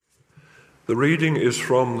The reading is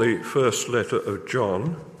from the first letter of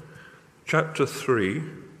John, chapter 3,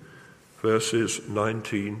 verses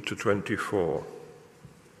 19 to 24.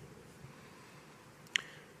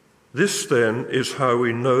 This then is how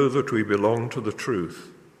we know that we belong to the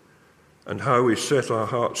truth, and how we set our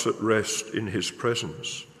hearts at rest in his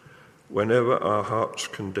presence, whenever our hearts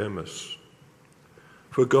condemn us.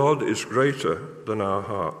 For God is greater than our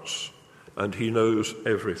hearts, and he knows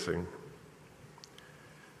everything.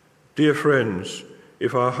 Dear friends,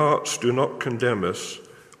 if our hearts do not condemn us,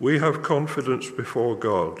 we have confidence before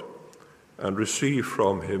God and receive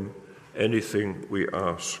from him anything we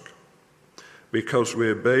ask, because we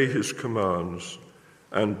obey his commands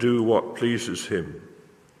and do what pleases him.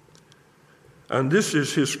 And this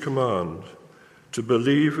is his command, to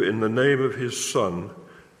believe in the name of his Son,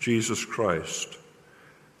 Jesus Christ,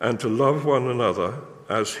 and to love one another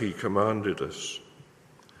as he commanded us.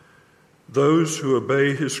 Those who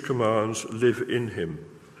obey his commands live in him,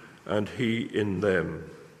 and he in them.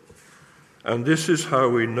 And this is how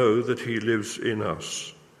we know that he lives in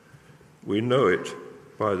us. We know it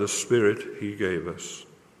by the Spirit he gave us.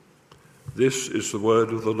 This is the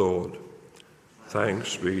word of the Lord.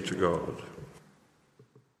 Thanks be to God.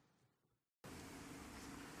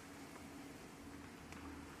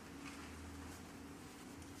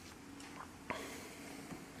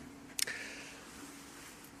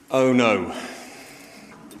 Oh no,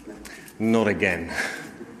 not again.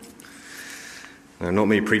 No, not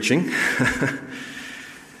me preaching.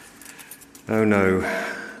 Oh no,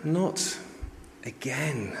 not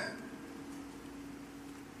again.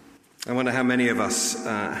 I wonder how many of us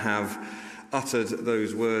have uttered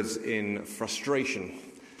those words in frustration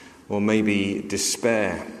or maybe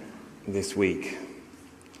despair this week.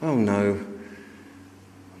 Oh no,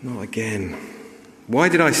 not again. Why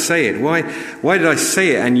did I say it? Why did I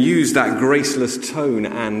say it and use that graceless tone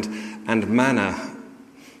and manner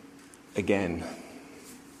again?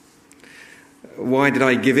 Why did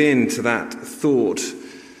I give in to that thought,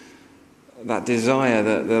 that desire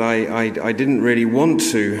that I didn't really want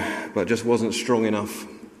to, but just wasn't strong enough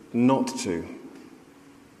not to?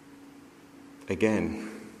 Again.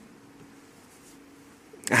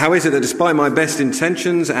 How is it that despite my best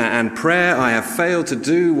intentions and prayer, I have failed to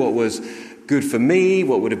do what was good for me,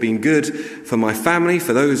 what would have been good for my family,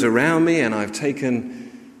 for those around me, and I've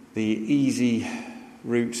taken the easy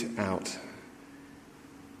route out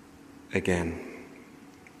again?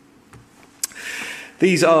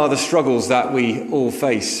 These are the struggles that we all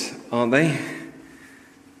face, aren't they?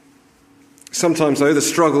 Sometimes, though, the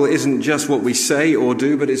struggle isn't just what we say or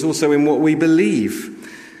do, but it's also in what we believe.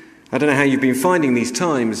 I don't know how you've been finding these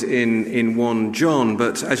times in 1 John,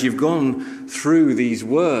 but as you've gone through these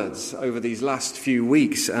words over these last few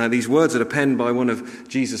weeks, these words that are penned by one of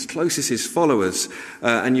Jesus' closest followers,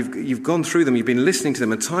 and you've gone through them, you've been listening to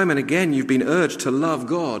them, and time and again you've been urged to love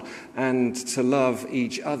God and to love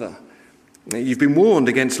each other. You've been warned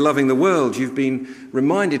against loving the world. You've been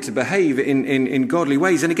reminded to behave in godly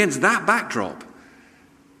ways. And against that backdrop,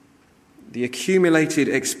 the accumulated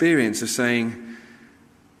experience of saying,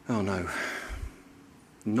 oh no,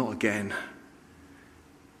 not again,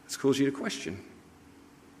 it's caused you to question.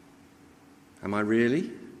 Am I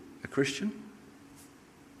really a Christian?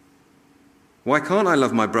 Why can't I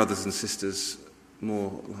love my brothers and sisters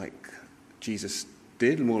more like Jesus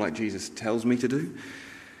did, more like Jesus tells me to do?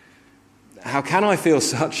 How can I feel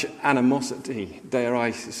such animosity, dare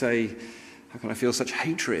I say, how can I feel such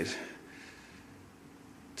hatred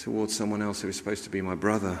towards someone else who is supposed to be my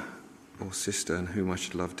brother or sister and whom I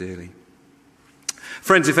should love dearly?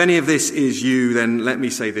 Friends, if any of this is you, then let me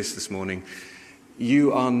say this morning.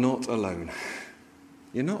 You are not alone.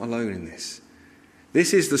 You're not alone in this.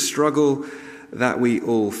 This is the struggle that we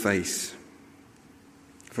all face.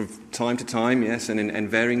 From time to time, yes, and in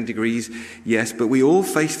varying degrees, yes, but we all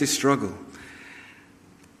face this struggle.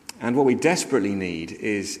 And what we desperately need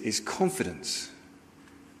is confidence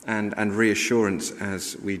and reassurance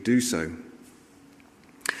as we do so.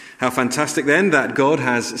 How fantastic then that God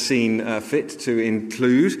has seen fit to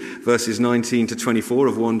include verses 19 to 24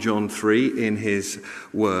 of 1 John 3 in his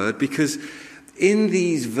word, because in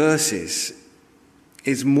these verses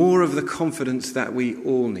is more of the confidence that we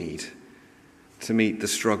all need to meet the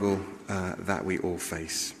struggle that we all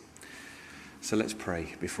face. So let's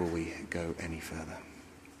pray before we go any further.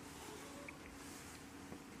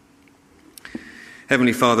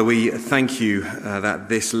 Heavenly Father, we thank you that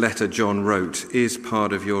this letter John wrote is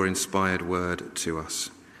part of your inspired word to us.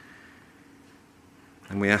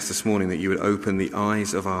 And we ask this morning that you would open the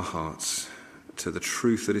eyes of our hearts to the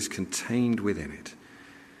truth that is contained within it.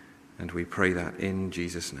 And we pray that in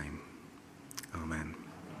Jesus' name. Amen.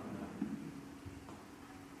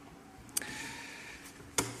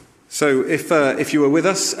 So if you were with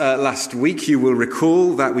us last week, you will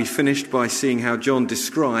recall that we finished by seeing how John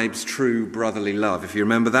describes true brotherly love. If you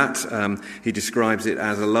remember that, he describes it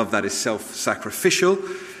as a love that is self-sacrificial,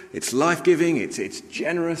 it's life-giving, it's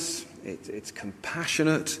generous, it's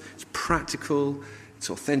compassionate, it's practical, it's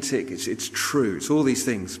authentic, it's true, it's all these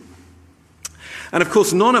things. And of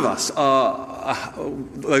course, none of us are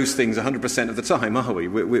those things 100% of the time, are we?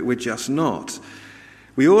 We're just not.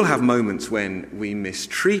 We all have moments when we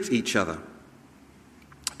mistreat each other.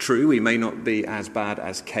 True, we may not be as bad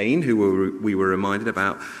as Cain, who we were reminded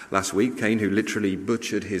about last week, Cain who literally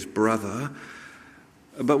butchered his brother,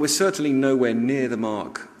 but we're certainly nowhere near the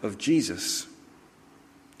mark of Jesus.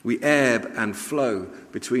 We ebb and flow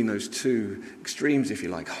between those two extremes, if you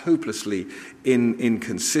like, hopelessly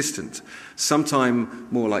inconsistent. Sometime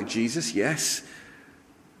more like Jesus, yes.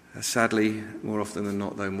 Sadly, more often than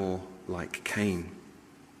not, though, more like Cain.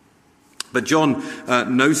 But John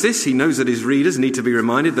knows this. He knows that his readers need to be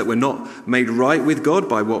reminded that we're not made right with God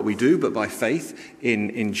by what we do, but by faith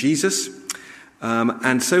in Jesus.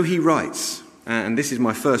 And so he writes, and this is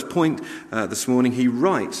my first point this morning, he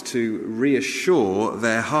writes to reassure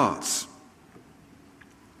their hearts.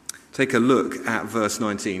 Take a look at verse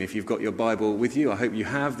 19. If you've got your Bible with you, I hope you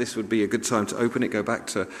have. This would be a good time to open it. Go back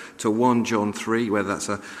to 1 John 3, whether that's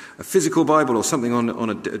a physical Bible or something on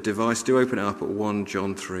a device. Do open it up at 1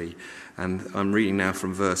 John 3. And I'm reading now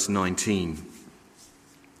from verse 19.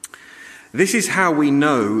 This is how we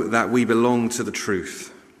know that we belong to the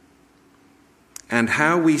truth, and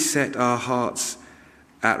how we set our hearts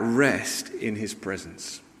at rest in his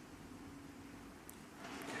presence.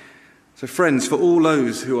 So friends, for all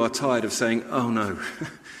those who are tired of saying, oh no,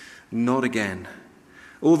 not again,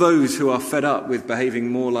 all those who are fed up with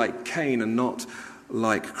behaving more like Cain and not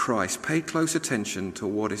like Christ, pay close attention to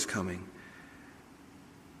what is coming.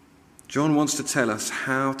 John wants to tell us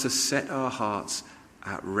how to set our hearts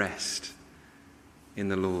at rest in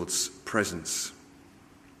the Lord's presence.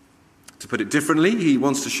 To put it differently, he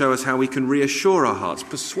wants to show us how we can reassure our hearts,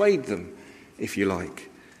 persuade them, if you like,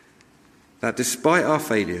 that despite our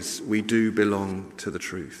failures, we do belong to the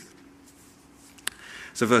truth.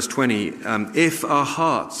 So verse 20, if our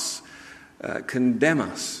hearts condemn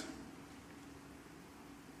us.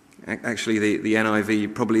 Actually, the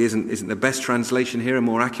NIV probably isn't the best translation here. A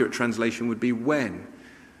more accurate translation would be when,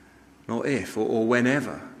 not if, or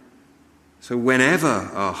whenever. So whenever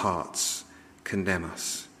our hearts condemn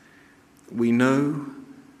us, we know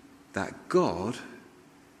that God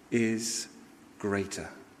is greater.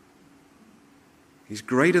 He's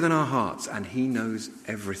greater than our hearts, and he knows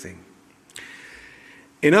everything.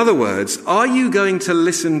 In other words, are you going to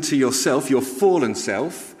listen to yourself, your fallen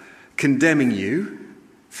self, condemning you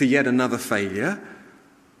for yet another failure,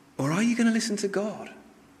 or are you going to listen to God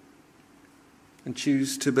and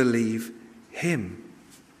choose to believe him?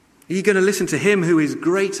 Are you going to listen to him who is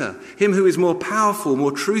greater, him who is more powerful,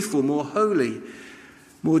 more truthful, more holy,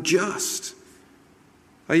 more just?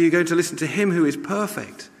 Are you going to listen to him who is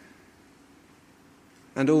perfect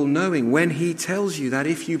and all-knowing when he tells you that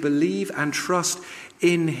if you believe and trust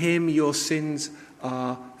in him, your sins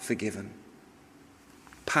are forgiven?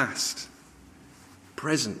 Past,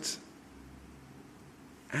 present,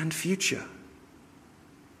 and future.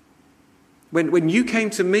 When you came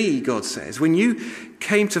to me, God says, when you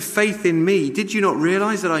came to faith in me, did you not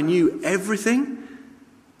realize that I knew everything?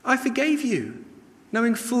 I forgave you,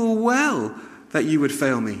 knowing full well that you would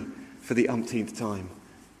fail me for the umpteenth time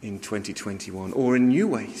in 2021, or in new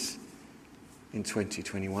ways in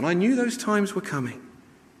 2021. I knew those times were coming.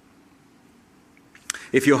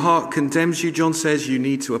 If your heart condemns you, John says, you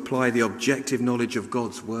need to apply the objective knowledge of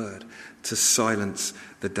God's word to silence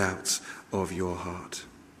the doubts of your heart.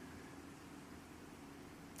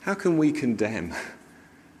 How can we condemn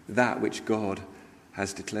that which God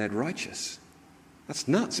has declared righteous? That's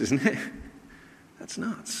nuts, isn't it? That's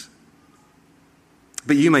nuts.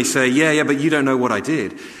 But you may say, yeah, but you don't know what I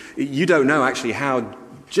did. You don't know actually how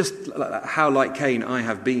like Cain I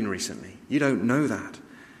have been recently. You don't know that.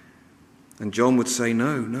 And John would say,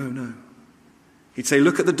 no. He'd say,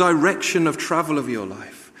 look at the direction of travel of your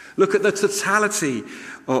life. Look at the totality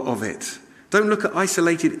of it. Don't look at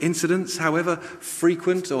isolated incidents, however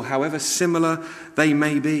frequent or however similar they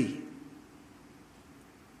may be.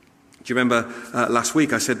 Do you remember last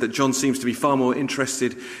week I said that John seems to be far more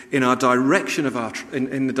interested in our direction of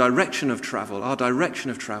in the direction of travel, our direction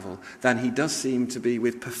of travel, than he does seem to be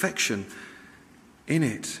with perfection in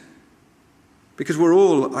it. Because we're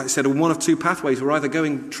all, I said, on one of two pathways. We're either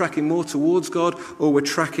tracking more towards God, or we're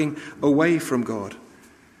tracking away from God.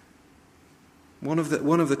 One of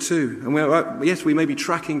the two. And yes, we may be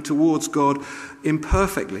tracking towards God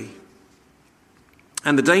imperfectly,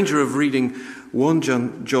 And the danger of reading 1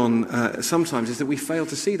 John sometimes is that we fail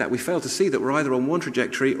to see that. We fail to see that we're either on one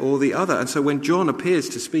trajectory or the other. And so when John appears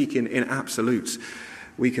to speak in absolutes,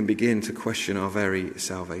 we can begin to question our very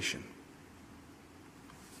salvation.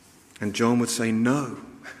 And John would say, no,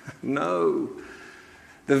 no.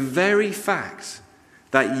 The very fact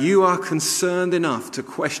that you are concerned enough to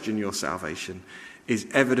question your salvation is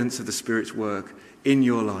evidence of the Spirit's work in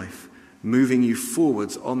your life, moving you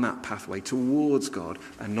forwards on that pathway towards God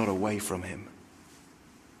and not away from him.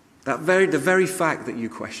 The very fact that you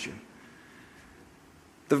question,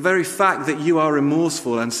 the very fact that you are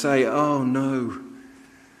remorseful and say, oh no,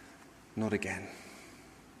 not again.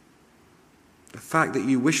 The fact that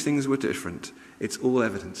you wish things were different, it's all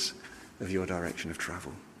evidence of your direction of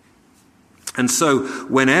travel. And so,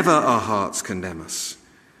 whenever our hearts condemn us,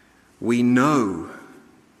 we know,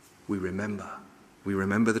 we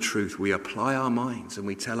remember the truth, we apply our minds and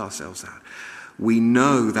we tell ourselves that. We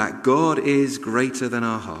know that God is greater than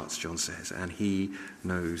our hearts, John says, and he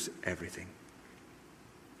knows everything.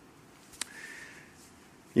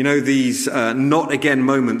 You know, these not again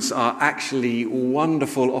moments are actually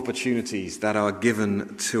wonderful opportunities that are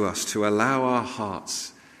given to us to allow our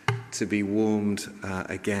hearts to be warmed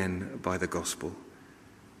again by the gospel.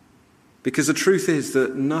 Because the truth is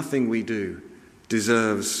that nothing we do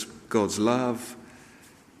deserves God's love.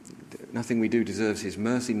 Nothing we do deserves his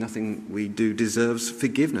mercy. Nothing we do deserves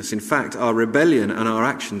forgiveness. In fact, our rebellion and our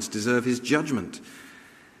actions deserve his judgment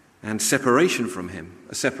and separation from him,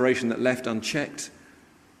 a separation that left unchecked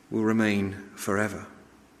will remain forever.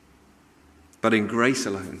 But in grace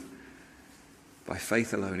alone, by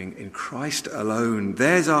faith alone, in Christ alone,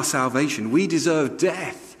 there's our salvation. We deserve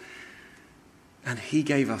death, and he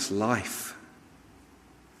gave us life.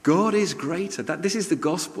 God is greater. This is the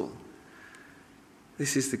gospel.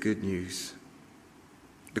 This is the good news.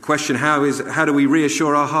 The question, how do we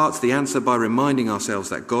reassure our hearts? The answer, by reminding ourselves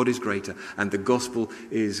that God is greater and the gospel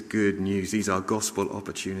is good news. These are gospel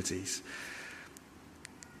opportunities.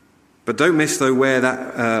 But don't miss, though, where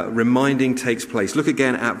that reminding takes place. Look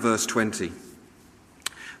again at verse 20.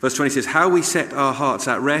 Verse 20 says, how we set our hearts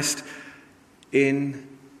at rest in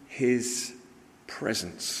his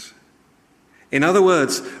presence. In other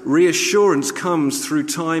words, reassurance comes through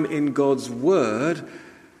time in God's word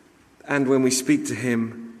and when we speak to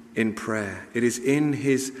him in prayer. It is in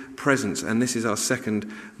his presence, and this is our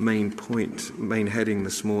second main point, main heading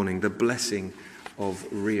this morning, the blessing of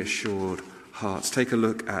reassured hearts. Take a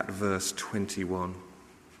look at verse 21.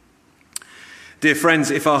 Dear friends,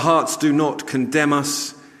 if our hearts do not condemn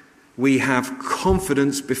us, we have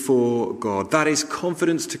confidence before God. That is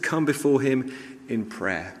confidence to come before him in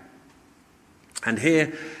prayer. And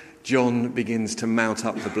here, John begins to mount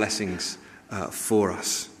up the blessings for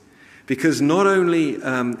us. Because not only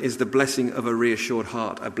is the blessing of a reassured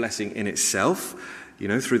heart a blessing in itself, you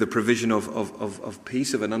know, through the provision of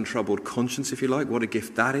peace, of an untroubled conscience, if you like, what a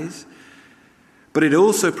gift that is. But it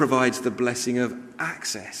also provides the blessing of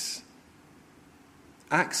access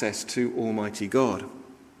to Almighty God.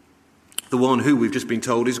 The one who we've just been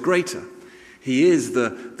told is greater. He is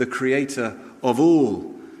the creator of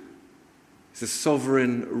all. He's the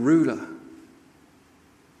sovereign ruler,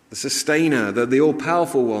 the sustainer, the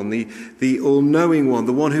all-powerful one, the all-knowing one,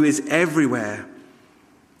 the one who is everywhere.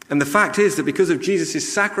 And the fact is that because of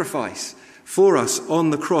Jesus' sacrifice for us on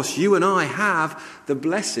the cross, you and I have the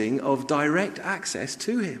blessing of direct access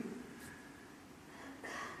to him.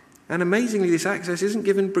 And amazingly, this access isn't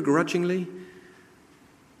given begrudgingly.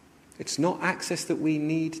 It's not access that we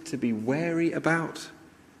need to be wary about.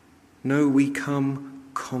 No, we come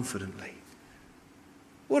confidently.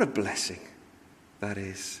 What a blessing that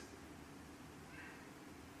is.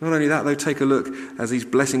 Not only that, though, take a look as these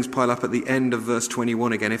blessings pile up at the end of verse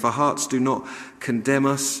 21 again. If our hearts do not condemn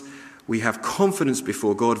us, we have confidence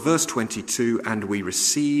before God. Verse 22, and we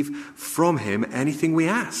receive from him anything we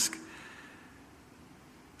ask.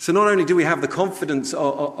 So not only do we have the confidence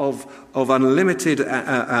of unlimited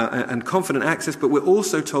and confident access, but we're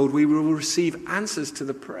also told we will receive answers to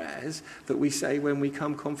the prayers that we say when we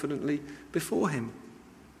come confidently before him.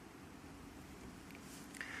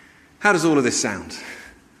 How does all of this sound?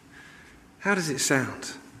 How does it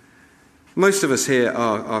sound? Most of us here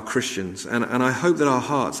are Christians, and I hope that our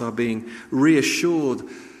hearts are being reassured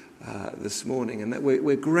this morning and that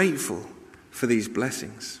we're grateful for these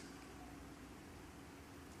blessings.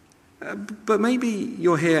 But maybe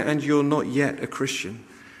you're here and you're not yet a Christian.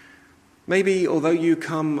 Maybe although you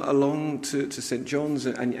come along to St. John's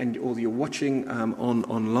or you're watching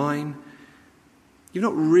online, you've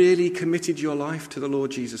not really committed your life to the Lord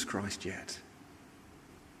Jesus Christ yet.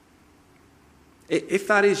 If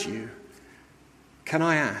that is you, Can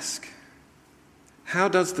I ask, how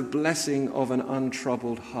does the blessing of an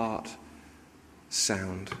untroubled heart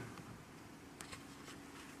sound?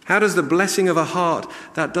 How does the blessing of a heart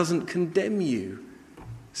that doesn't condemn you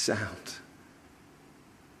sound?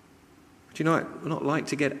 Do you not like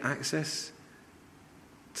to get access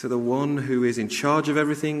to the one who is in charge of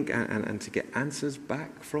everything and to get answers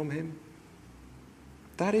back from him?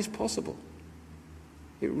 That is possible.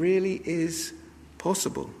 It really is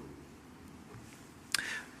possible.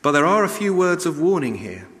 But there are a few words of warning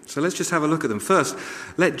here. So let's just have a look at them. First,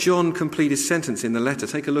 let John complete his sentence in the letter.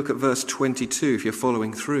 Take a look at verse 22 if you're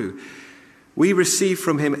following through. We receive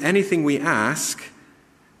from him anything we ask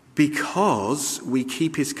because we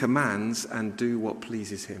keep his commands and do what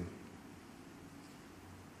pleases him.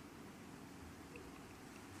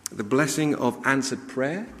 The blessing of answered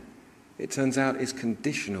prayer, it turns out, is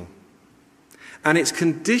conditional. And it's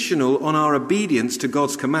conditional on our obedience to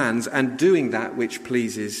God's commands and doing that which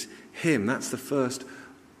pleases him. That's the first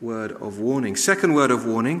word of warning. Second word of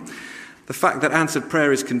warning, the fact that answered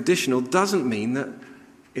prayer is conditional doesn't mean that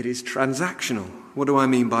it is transactional. What do I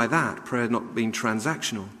mean by that? Prayer not being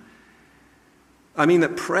transactional. I mean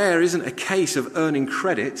that prayer isn't a case of earning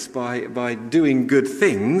credits by doing good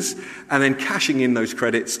things and then cashing in those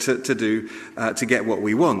credits to get what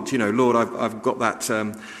we want. You know, Lord, I've got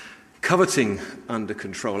that coveting under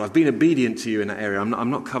control. I've been obedient to you in that area. I'm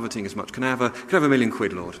not coveting as much. Can I have £1 million,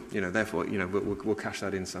 Lord? Therefore, we'll cash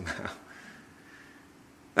that in somehow.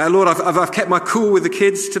 Lord, I've kept my cool with the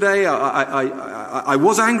kids today. I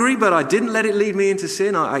was angry, but I didn't let it lead me into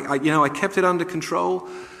sin. I kept it under control.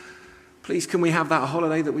 Please, can we have that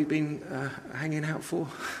holiday that we've been hanging out for?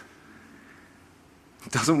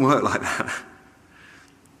 It doesn't work like that.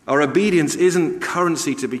 Our obedience isn't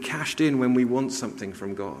currency to be cashed in when we want something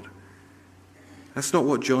from God. That's not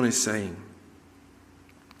what John is saying.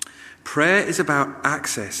 Prayer is about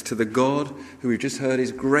access to the God who we've just heard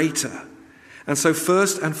is greater. And so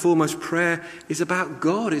first and foremost, prayer is about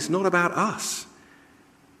God. It's not about us.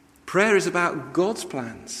 Prayer is about God's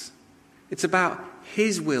plans. It's about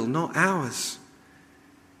his will, not ours.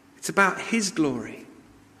 It's about his glory,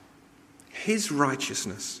 his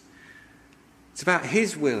righteousness. It's about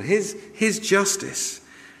his will, his justice.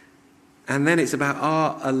 And then it's about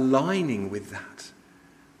our aligning with that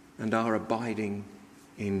and our abiding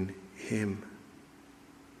in him.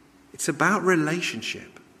 It's about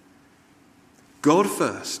relationship. God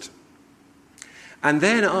first. And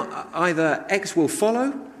then either X will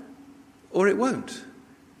follow or it won't.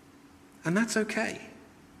 And that's okay.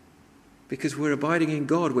 Because we're abiding in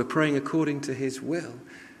God. We're praying according to his will.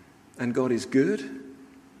 And God is good.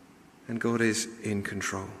 And God is in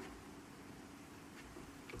control.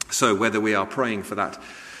 So whether we are praying for that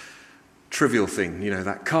trivial thing,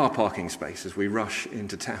 that car parking space as we rush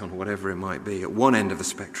into town, whatever it might be, at one end of the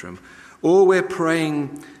spectrum, or we're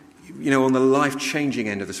praying, on the life-changing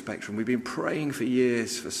end of the spectrum, we've been praying for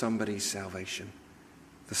years for somebody's salvation,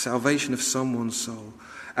 the salvation of someone's soul.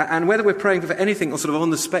 And whether we're praying for anything or sort of on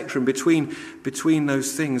the spectrum between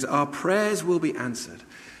those things, our prayers will be answered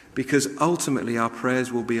because ultimately our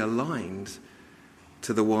prayers will be aligned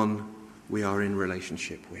to the one we are in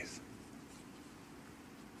relationship with.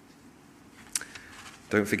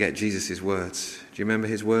 Don't forget Jesus' words. Do you remember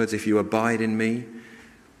his words? If you abide in me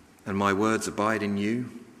and my words abide in you,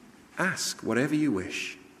 ask whatever you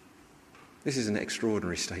wish. This is an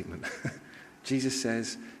extraordinary statement. Jesus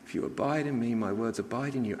says, if you abide in me, my words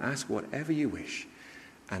abide in you, ask whatever you wish,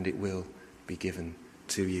 and it will be given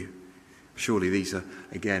to you. Surely these are,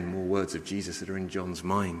 again, more words of Jesus that are in John's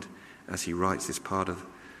mind as he writes this part of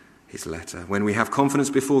his letter. When we have confidence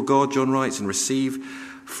before God, John writes, and receive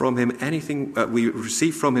from him anything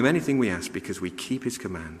we ask because we keep his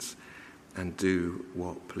commands and do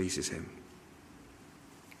what pleases him.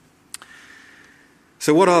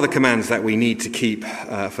 So what are the commands that we need to keep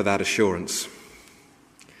for that assurance?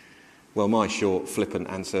 Well, my short, flippant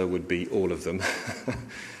answer would be all of them.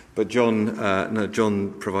 But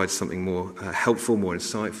John provides something more helpful, more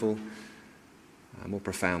insightful, more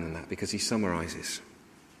profound than that, because he summarizes.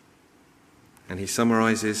 And he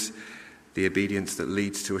summarizes the obedience that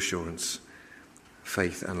leads to assurance,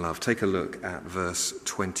 faith and love. Take a look at verse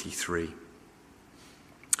 23.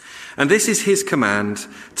 And this is his command,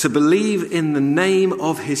 to believe in the name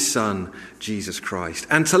of his Son, Jesus Christ,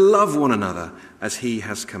 and to love one another as he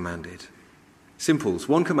has commanded. Simples,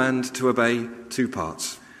 one command to obey, two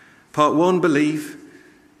parts. Part one, believe.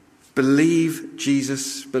 Believe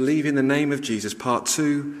Jesus, believe in the name of Jesus. Part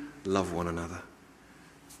two, love one another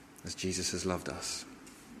as Jesus has loved us.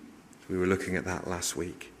 We were looking at that last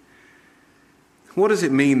week. What does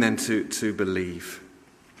it mean then to believe?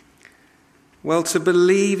 Well, to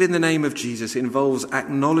believe in the name of Jesus involves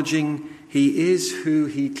acknowledging he is who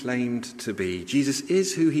he claimed to be. Jesus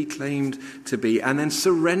is who he claimed to be, and then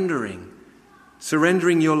surrendering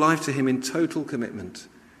your life to him in total commitment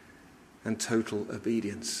and total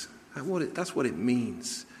obedience. That's what it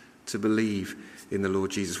means to believe in the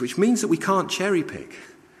Lord Jesus, which means that we can't cherry pick.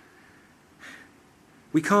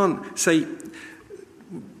 We can't say,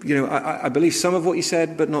 I believe some of what you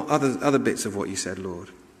said, but not other bits of what you said, Lord.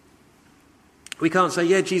 We can't say,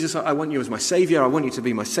 yeah, Jesus, I want you as my Saviour. I want you to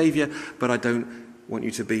be my Saviour, but I don't want you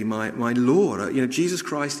to be my Lord. Jesus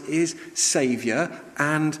Christ is Saviour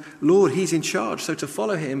and Lord. He's in charge. So to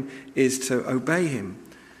follow him is to obey him.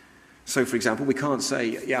 So, for example, we can't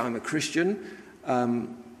say, yeah, I'm a Christian,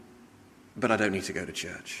 but I don't need to go to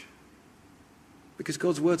church. Because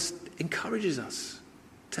God's word encourages us,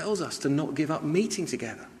 tells us to not give up meeting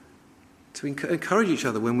together, to encourage each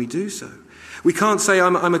other when we do so. We can't say,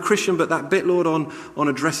 I'm a Christian, but that bit, Lord, on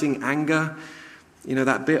addressing anger,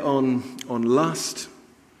 that bit on lust,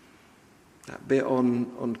 that bit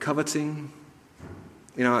on coveting,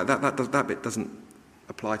 that bit doesn't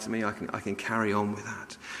apply to me. I can carry on with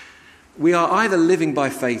that. We are either living by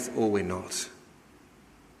faith or we're not.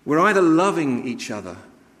 We're either loving each other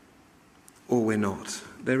or we're not.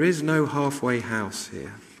 There is no halfway house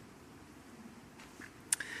here.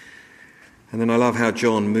 And then I love how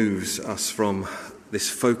John moves us from this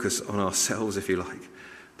focus on ourselves, if you like,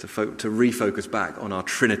 to refocus back on our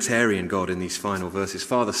Trinitarian God in these final verses.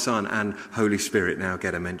 Father, Son, and Holy Spirit now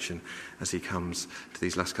get a mention as he comes to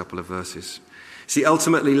these last couple of verses. See,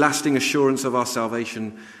 ultimately, lasting assurance of our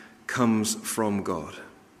salvation comes from God.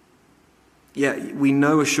 Yeah, we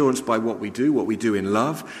know assurance by what we do in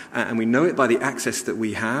love, and we know it by the access that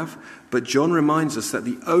we have. But John reminds us that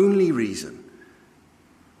the only reason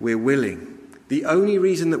we're willing, the only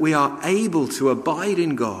reason that we are able to abide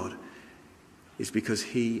in God is because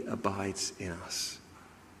he abides in us.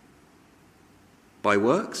 By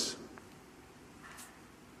works?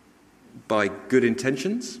 By good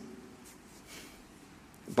intentions?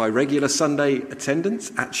 By regular Sunday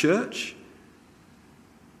attendance at church?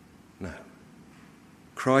 No.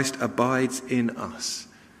 Christ abides in us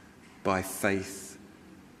by faith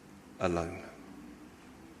alone.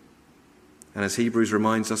 And as Hebrews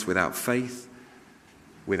reminds us, without faith,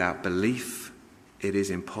 without belief, it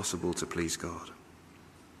is impossible to please God.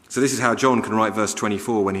 So this is how John can write verse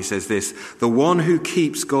 24 when he says this: the one who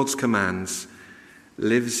keeps God's commands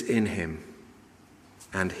lives in him,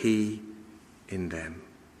 and he in them.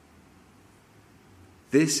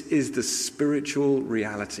 This is the spiritual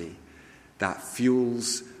reality that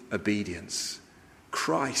fuels obedience.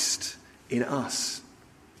 Christ in us.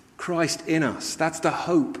 Christ in us. That's the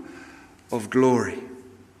hope of glory.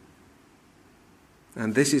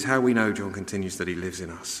 And this is how we know, John continues, that he lives in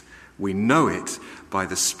us. We know it by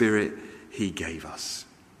the Spirit he gave us.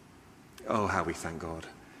 Oh, how we thank God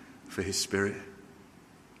for his Spirit.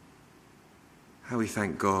 How we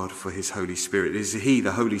thank God for his Holy Spirit. It is he,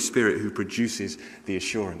 the Holy Spirit, who produces the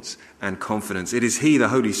assurance and confidence. It is he, the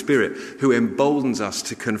Holy Spirit, who emboldens us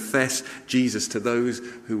to confess Jesus to those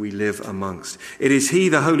who we live amongst. It is he,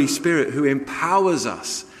 the Holy Spirit, who empowers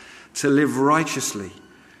us to live righteously,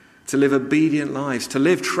 to live obedient lives, to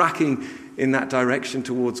live tracking in that direction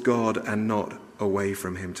towards God and not away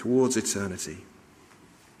from him, towards eternity.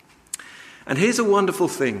 And here's a wonderful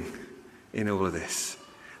thing in all of this,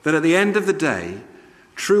 that at the end of the day,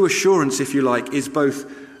 true assurance, if you like, is both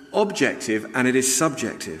objective and it is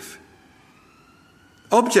subjective.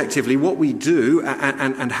 Objectively, what we do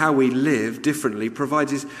and how we live differently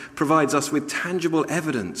provides us with tangible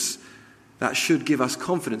evidence that should give us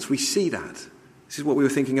confidence. We see that. This is what we were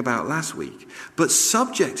thinking about last week. But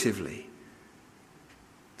subjectively,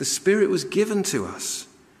 the Spirit was given to us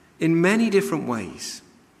in many different ways.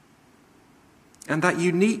 And that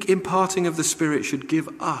unique imparting of the Spirit should give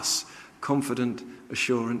us confident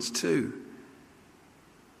assurance too.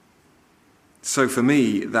 So for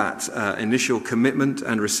me, that initial commitment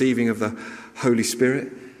and receiving of the Holy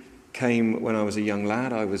Spirit came when I was a young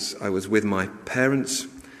lad. I was with my parents.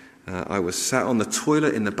 I was sat on the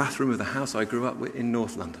toilet in the bathroom of the house I grew up with in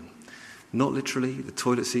North London. Not literally, the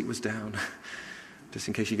toilet seat was down, just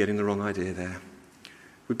in case you're getting the wrong idea there.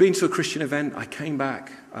 We'd been to a Christian event. I came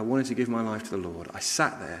back. I wanted to give my life to the Lord. I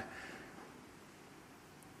sat there,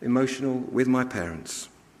 emotional, with my parents.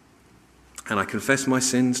 And I confessed my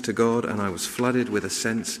sins to God, and I was flooded with a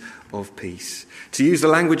sense of peace. To use the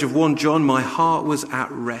language of 1 John, my heart was at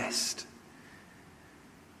rest.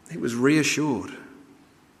 It was reassured.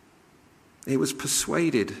 It was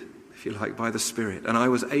persuaded, if you like, by the Spirit. And I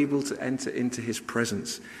was able to enter into his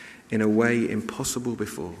presence in a way impossible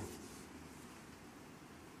before.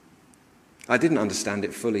 I didn't understand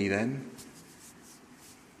it fully then.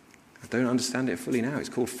 I don't understand it fully now. It's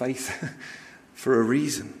called faith for a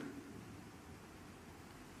reason.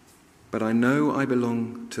 But I know I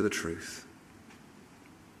belong to the truth.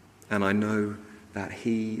 And I know that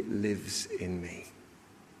he lives in me.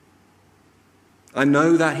 I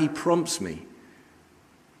know that he prompts me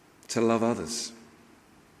to love others.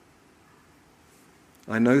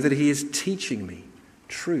 I know that he is teaching me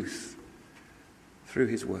truth through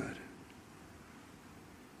his word.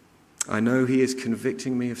 I know he is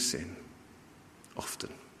convicting me of sin often.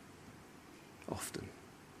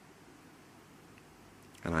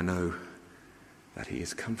 And I know that he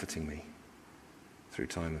is comforting me through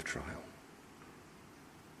time of trial.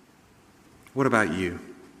 What about you?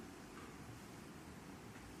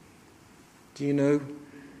 Do you know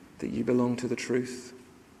that you belong to the truth?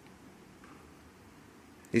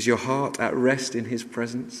 Is your heart at rest in his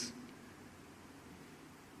presence?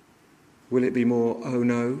 Will it be more, oh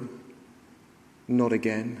no, not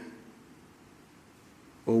again?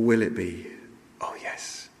 Or will it be, oh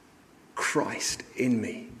yes, Christ in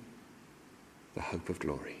me, the hope of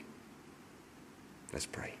glory? Let's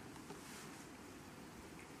pray.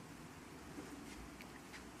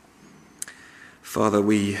 Father,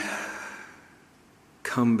 we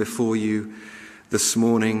come before you this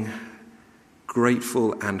morning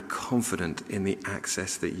grateful and confident in the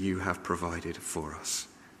access that you have provided for us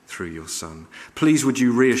through your Son. Please would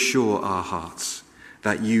you reassure our hearts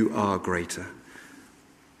that you are greater.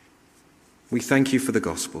 We thank you for the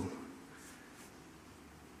gospel.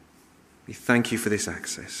 We thank you for this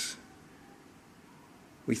access.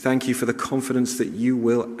 We thank you for the confidence that you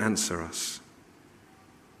will answer us.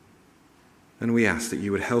 And we ask that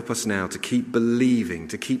you would help us now to keep believing,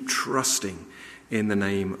 to keep trusting in the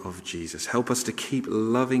name of Jesus. Help us to keep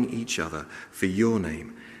loving each other for your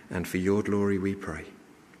name and for your glory, we pray.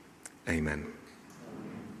 Amen.